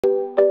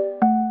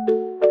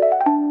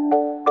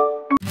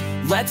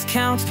Let's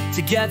count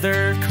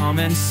together, come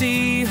and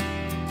see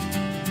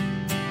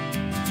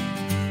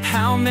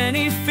how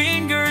many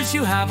fingers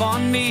you have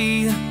on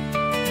me.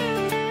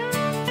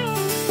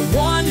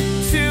 1,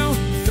 2,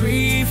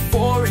 3,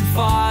 4, and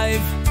 5.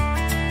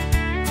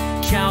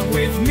 Count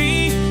with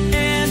me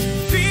and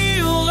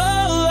feel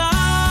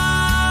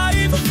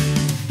alive.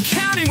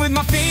 Counting with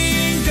my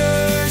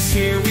fingers,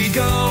 here we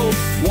go.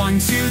 1, 2,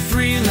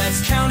 3,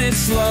 let's count it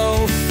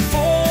slow.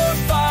 4,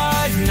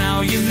 5,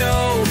 now you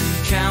know.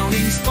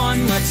 Counting's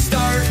fun, let's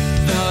start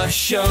the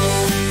show.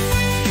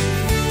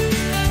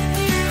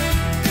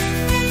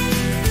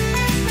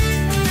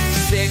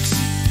 6,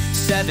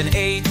 7,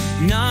 8,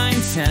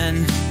 9,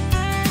 10.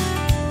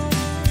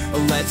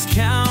 Let's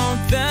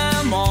count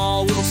them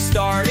all, we'll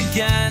start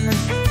again.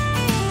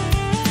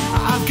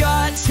 I've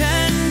got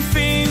 10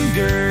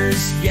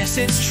 fingers, yes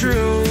it's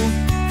true.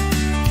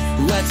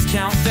 Let's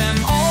count them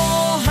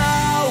all,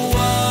 how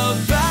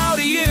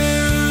about you?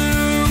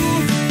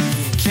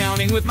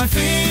 Counting with my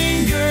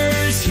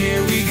fingers,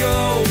 here we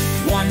go.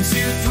 1, 2,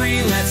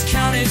 3, let's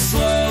count it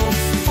slow.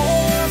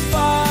 4,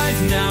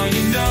 5, now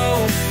you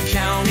know.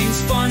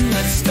 Counting's fun,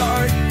 let's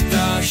start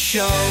the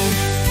show.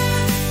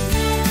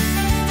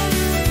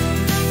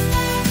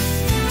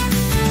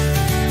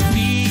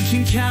 We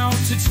can count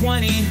to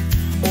 20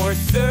 or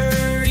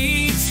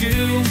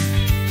 32.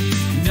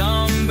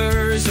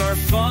 Numbers are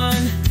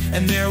fun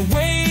and they're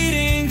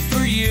waiting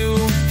for you.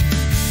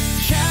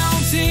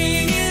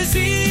 Counting is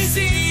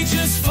easy,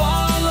 just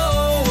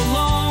follow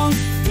along.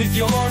 With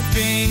your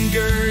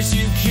fingers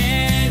you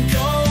can't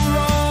go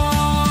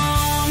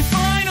wrong.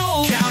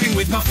 Final counting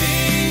with my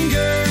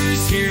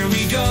fingers, here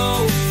we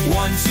go.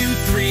 1, 2,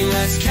 3,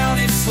 let's count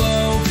it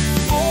slow.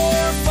 4,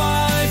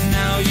 5,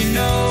 now you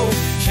know.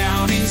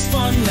 Counting's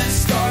fun, let's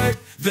start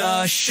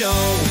the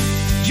show.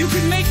 You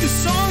can make the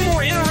song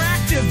more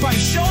interactive by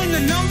showing the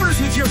numbers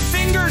with your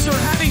fingers or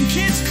having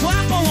kids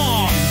clap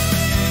along.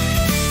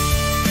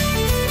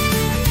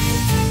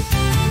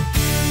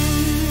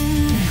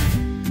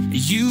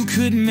 You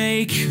could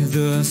make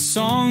the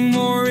song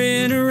more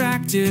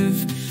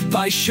interactive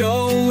by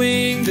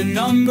showing the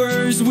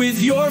numbers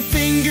with your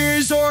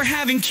fingers or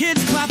having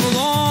kids clap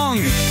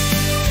along.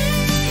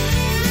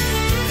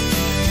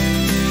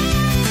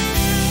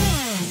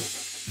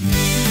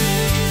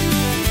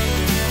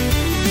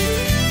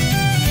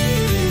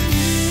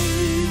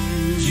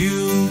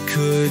 You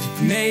could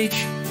make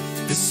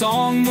the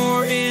song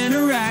more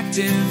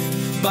interactive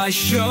by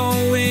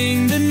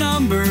showing the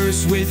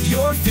numbers with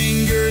your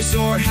fingers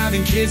or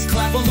having kids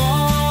clap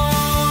along.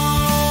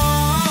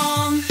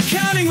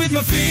 Counting with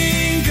my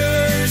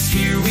fingers,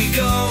 here we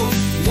go.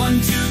 1,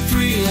 2,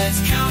 3,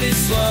 let's count it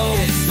slow.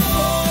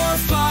 4,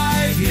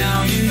 5,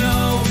 now you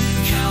know.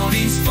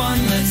 Counting's fun,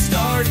 let's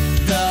start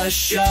the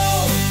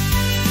show.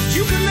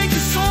 You can make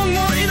the song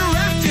more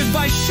interactive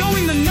by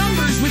showing the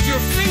numbers with your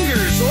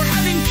fingers or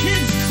having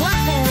kids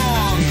clap along.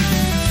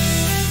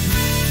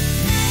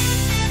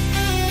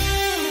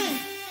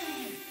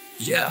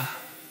 Yeah.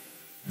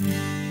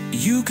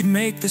 You can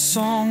make the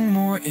song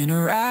more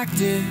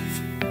interactive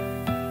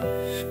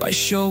by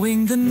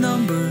showing the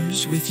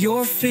numbers with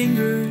your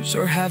fingers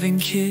or having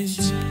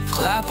kids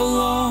clap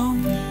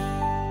along.